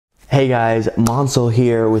Hey guys, Monsel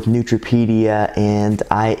here with Nootropedia, and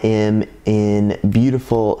I am in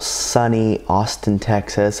beautiful sunny Austin,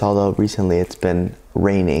 Texas, although recently it's been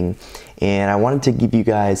raining. And I wanted to give you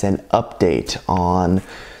guys an update on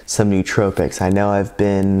some nootropics. I know I've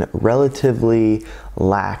been relatively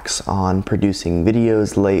lax on producing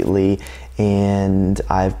videos lately, and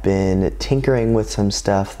I've been tinkering with some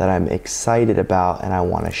stuff that I'm excited about and I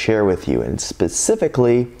want to share with you. And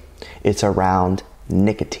specifically, it's around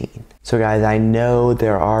nicotine. So guys, I know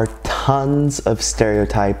there are tons of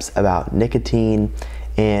stereotypes about nicotine,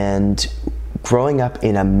 and growing up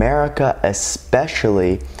in America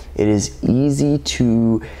especially, it is easy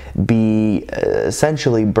to be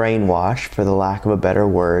essentially brainwashed, for the lack of a better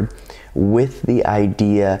word, with the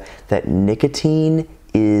idea that nicotine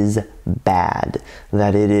is bad,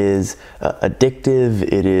 that it is addictive,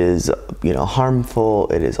 it is harmful,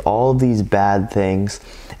 it is all of these bad things.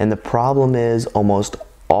 And the problem is almost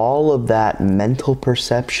all of that mental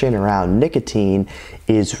perception around nicotine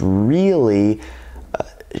is really,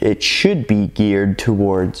 it should be geared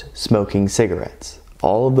towards smoking cigarettes.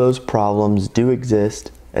 All of those problems do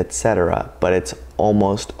exist, etc., but it's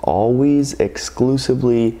almost always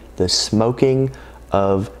exclusively the smoking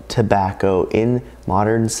of tobacco in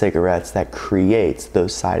modern cigarettes that creates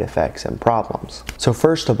those side effects and problems. So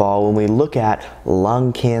first of all, when we look at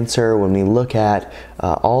lung cancer, when we look at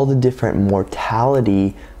all the different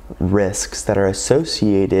mortality risks that are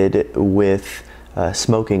associated with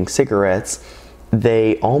smoking cigarettes,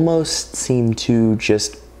 they almost seem to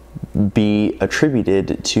just be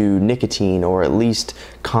attributed to nicotine, or at least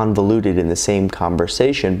convoluted in the same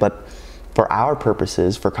conversation. But for our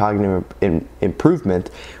purposes, for cognitive improvement,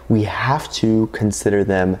 we have to consider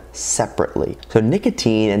them separately. So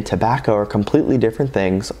nicotine and tobacco are completely different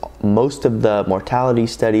things. Most of the mortality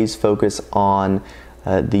studies focus on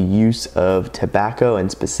the use of tobacco, and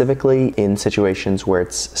specifically in situations where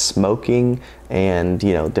it's smoking and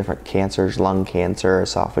different cancers, lung cancer,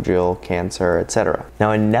 esophageal cancer, etc. Now,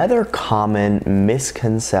 another common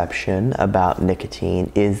misconception about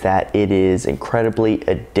nicotine is that it is incredibly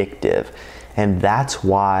addictive. And that's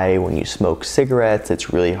why when you smoke cigarettes,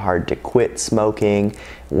 it's really hard to quit smoking.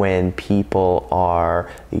 When people are,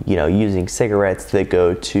 using cigarettes, they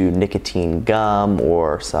go to nicotine gum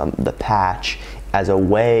or the patch as a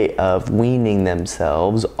way of weaning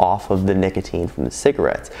themselves off of the nicotine from the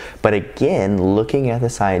cigarettes. But again, looking at the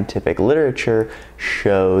scientific literature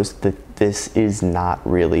shows that this is not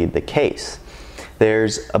really the case.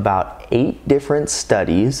 There's about 8 different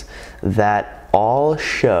studies that all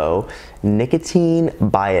show nicotine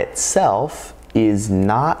by itself is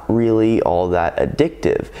not really all that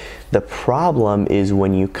addictive. The problem is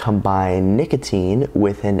when you combine nicotine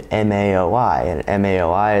with an MAOI. An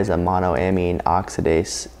MAOI is a monoamine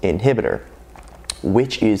oxidase inhibitor,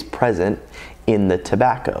 which is present in the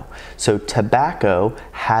tobacco. So tobacco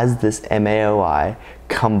has this MAOI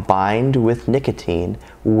combined with nicotine,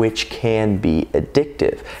 which can be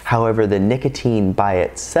addictive. However, the nicotine by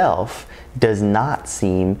itself does not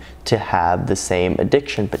seem to have the same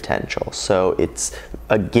addiction potential. So it's,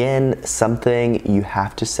 again, something you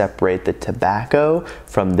have to separate the tobacco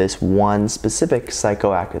from this one specific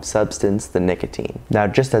psychoactive substance, the nicotine. Now,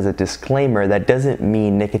 just as a disclaimer, that doesn't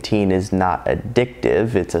mean nicotine is not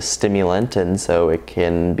addictive. It's a stimulant, and so it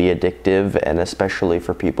can be addictive, and especially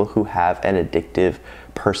for people who have an addictive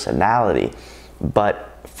personality. But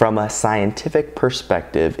from a scientific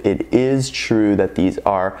perspective, it is true that these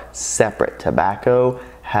are separate. Tobacco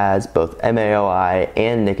has both MAOI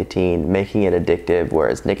and nicotine, making it addictive,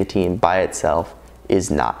 whereas nicotine by itself is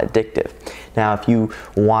not addictive. Now, if you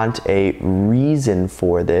want a reason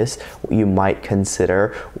for this, you might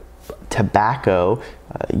consider tobacco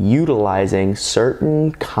utilizing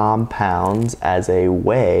certain compounds as a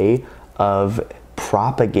way of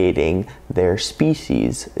propagating their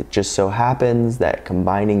species. It just so happens that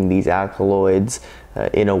combining these alkaloids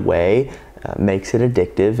in a way makes it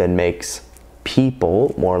addictive and makes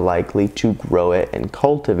people more likely to grow it and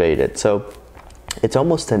cultivate it. So it's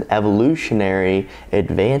almost an evolutionary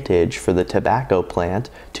advantage for the tobacco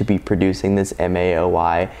plant to be producing this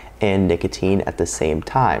MAOI and nicotine at the same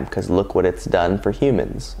time, because look what it's done for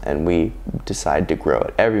humans, and we decide to grow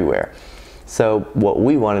it everywhere. So what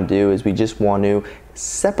we want to do is we just want to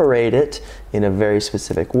separate it in a very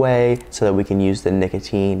specific way so that we can use the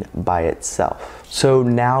nicotine by itself. So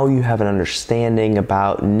now you have an understanding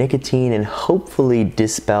about nicotine and hopefully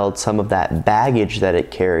dispelled some of that baggage that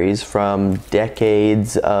it carries from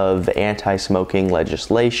decades of anti-smoking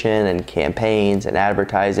legislation and campaigns and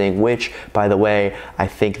advertising, which, by the way, I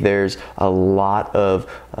think there's a lot of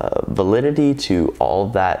validity to all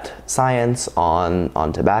of that science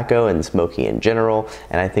on tobacco and smoking in general.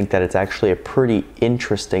 And I think that it's actually a pretty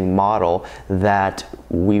interesting model that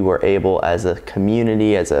we were able as a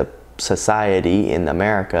community, as a society in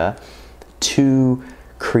America, to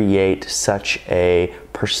create such a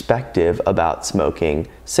perspective about smoking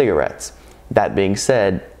cigarettes. That being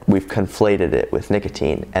said, we've conflated it with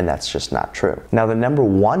nicotine, and that's just not true. Now, the number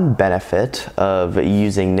one benefit of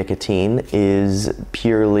using nicotine is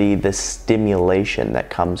purely the stimulation that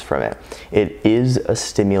comes from it. It is a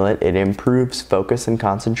stimulant. It improves focus and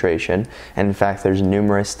concentration, and in fact, there's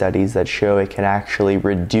numerous studies that show it can actually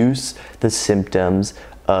reduce the symptoms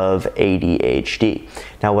of ADHD.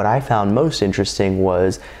 Now, what I found most interesting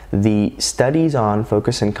was the studies on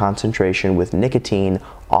focus and concentration with nicotine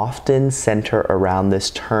often center around this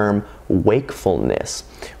term wakefulness,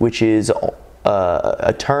 which is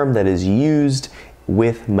a term that is used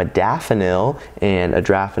with modafinil and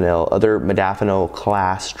adrafinil, other modafinil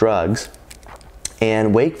class drugs.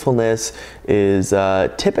 And wakefulness is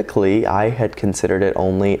typically, I had considered it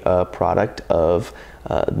only a product of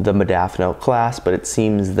the modafinil class, but it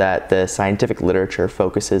seems that the scientific literature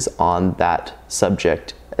focuses on that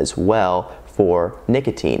subject as well for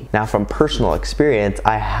nicotine. Now, from personal experience,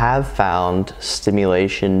 I have found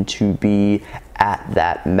stimulation to be at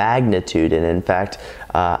that magnitude, and in fact,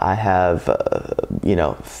 I have,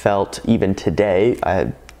 felt even today.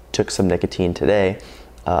 I took some nicotine today.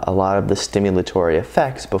 A lot of the stimulatory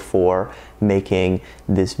effects before making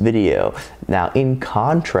this video. Now, in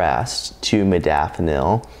contrast to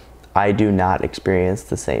modafinil, I do not experience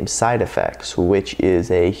the same side effects, which is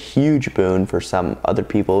a huge boon for some other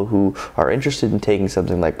people who are interested in taking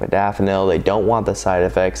something like modafinil. They don't want the side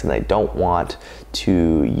effects, and they don't want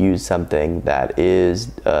to use something that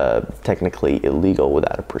is technically illegal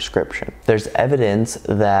without a prescription. There's evidence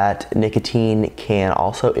that nicotine can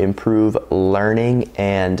also improve learning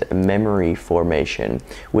and memory formation,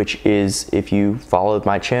 which is, if you followed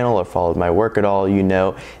my channel or followed my work at all, you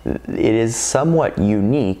know it is somewhat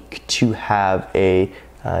unique to have a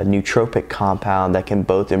nootropic compound that can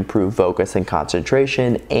both improve focus and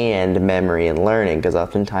concentration and memory and learning, because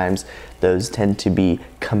oftentimes those tend to be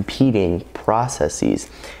competing processes.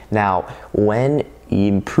 Now, when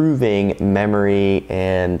improving memory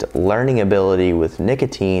and learning ability with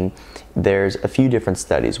nicotine, there's a few different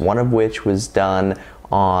studies, one of which was done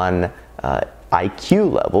on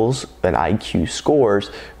IQ levels and IQ scores,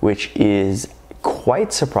 which is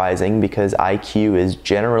quite surprising because IQ is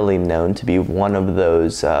generally known to be one of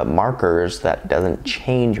those markers that doesn't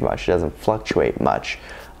change much, doesn't fluctuate much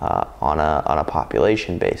on a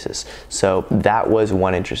population basis. So that was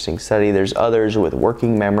one interesting study. There's others with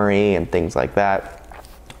working memory and things like that.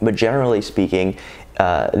 But generally speaking,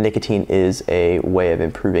 nicotine is a way of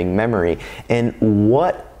improving memory. And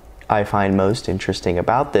what I find most interesting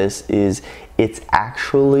about this is it's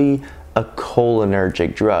actually a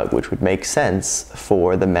cholinergic drug, which would make sense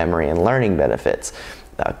for the memory and learning benefits.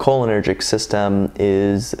 Cholinergic system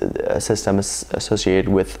is a system associated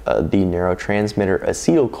with the neurotransmitter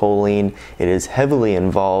acetylcholine. It is heavily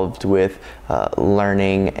involved with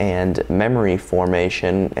learning and memory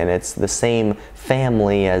formation, and it's the same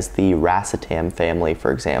family as the racetam family,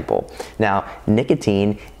 for example. Now,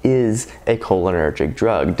 nicotine is a cholinergic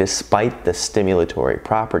drug despite the stimulatory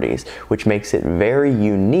properties, which makes it very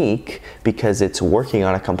unique because it's working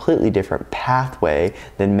on a completely different pathway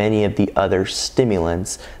than many of the other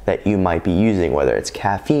stimulants that you might be using, whether it's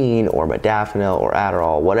caffeine or modafinil or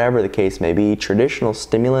Adderall, whatever the case may be. Traditional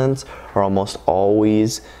stimulants are almost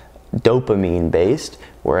always dopamine based,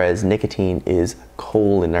 whereas nicotine is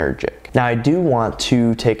cholinergic. Now, I do want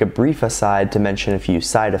to take a brief aside to mention a few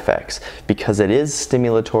side effects. Because it is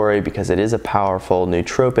stimulatory, because it is a powerful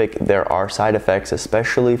nootropic, there are side effects,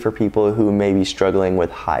 especially for people who may be struggling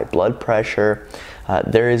with high blood pressure.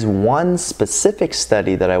 There is one specific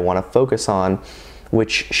study that I want to focus on,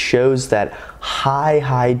 which shows that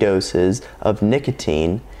high doses of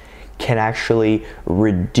nicotine can actually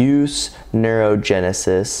reduce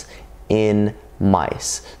neurogenesis in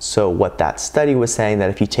mice. So what that study was saying, that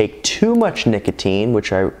if you take too much nicotine,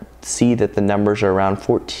 which I see that the numbers are around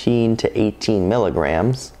 14 to 18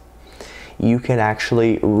 milligrams, you can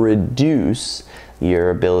actually reduce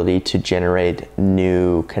your ability to generate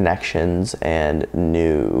new connections and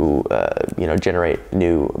new, generate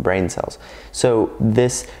new brain cells. So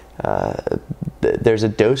this, there's a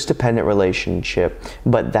dose-dependent relationship,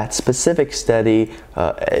 but that specific study,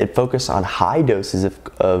 it focused on high doses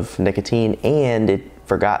of nicotine, and it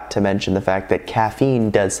forgot to mention the fact that caffeine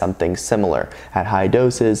does something similar. At high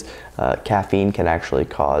doses, caffeine can actually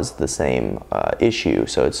cause the same issue.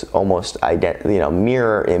 So it's almost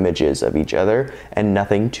mirror images of each other, and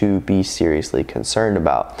nothing to be seriously concerned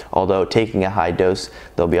about. Although taking a high dose,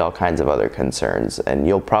 there'll be all kinds of other concerns, and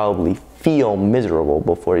you'll probably feel miserable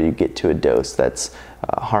before you get to a dose that's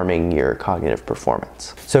harming your cognitive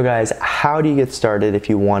performance. So guys, how do you get started if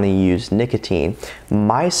you want to use nicotine?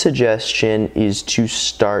 My suggestion is to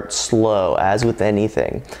start slow, as with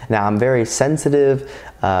anything. Now, I'm very sensitive,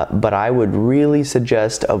 but I would really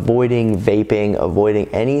suggest avoiding vaping, avoiding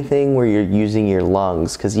anything where you're using your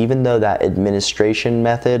lungs, because even though that administration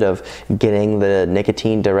method of getting the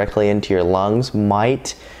nicotine directly into your lungs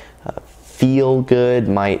might feel good,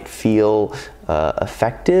 might feel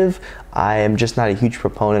effective, I am just not a huge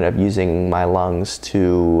proponent of using my lungs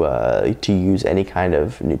to use any kind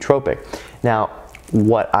of nootropic. Now,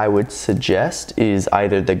 what I would suggest is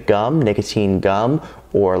either the gum, nicotine gum,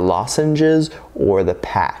 or lozenges, or the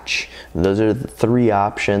patch. Those are the three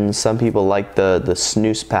options. Some people like the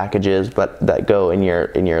snus packages, but that go in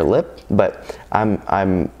your lip. But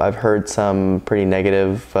I've heard some pretty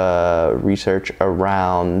negative research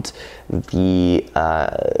around the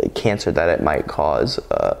cancer that it might cause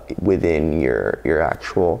within your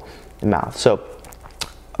actual mouth. So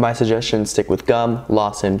my suggestion, stick with gum,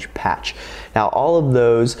 lozenge, patch. Now, all of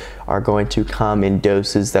those are going to come in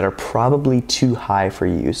doses that are probably too high for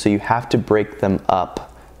you, so you have to break them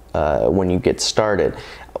up when you get started.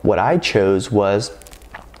 What I chose was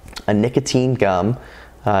a nicotine gum.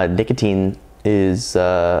 Nicotine is,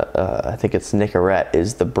 I think it's Nicorette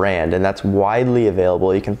is the brand, and that's widely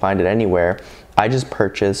available. You can find it anywhere. I just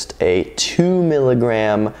purchased a 2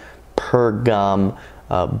 milligram per gum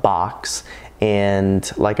box. And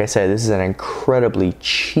like I said, this is an incredibly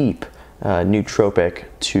cheap nootropic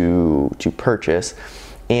to purchase.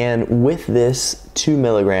 And with this 2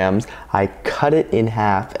 milligrams, I cut it in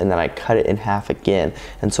half, and then I cut it in half again.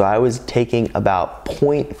 And so I was taking about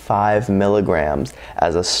 0.5 milligrams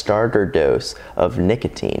as a starter dose of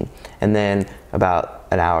nicotine. And then about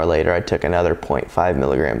an hour later, I took another 0.5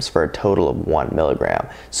 milligrams for a total of 1 milligram.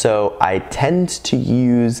 So I tend to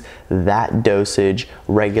use that dosage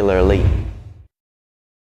regularly.